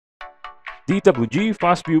DWG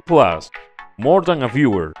Fastview Plus, more than a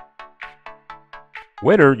viewer.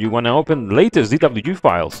 Whether you want to open the latest DWG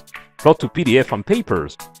files, plot to PDF and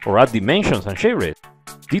papers, or add dimensions and share it,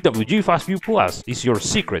 DWG Fastview Plus is your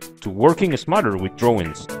secret to working smarter with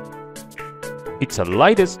drawings. It's the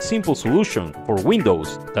lightest, simple solution for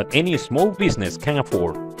Windows that any small business can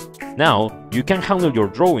afford. Now, you can handle your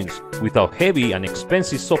drawings without heavy and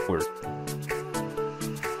expensive software.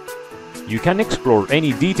 You can explore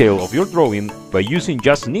any detail of your drawing by using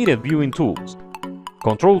just needed viewing tools.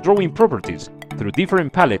 Control drawing properties through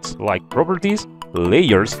different palettes like Properties,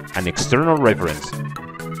 Layers, and External Reference.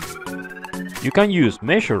 You can use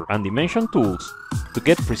measure and dimension tools to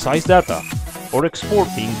get precise data, or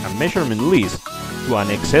exporting a measurement list to an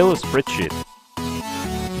Excel spreadsheet.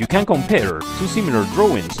 You can compare two similar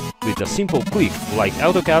drawings with a simple click like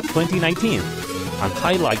AutoCAD 2019 and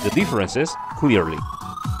highlight the differences clearly.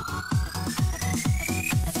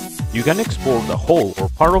 You can export the whole or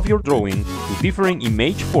part of your drawing to different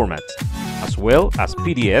image formats, as well as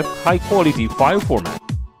PDF high-quality file format.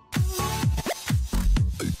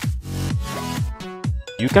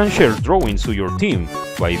 You can share drawings to your team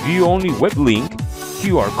by view-only web link,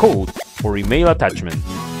 QR code, or email attachment.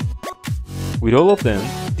 With all of them,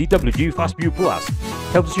 DWG Fastview Plus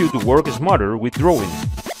helps you to work smarter with drawings.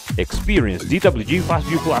 Experience DWG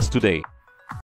Fastview Plus today.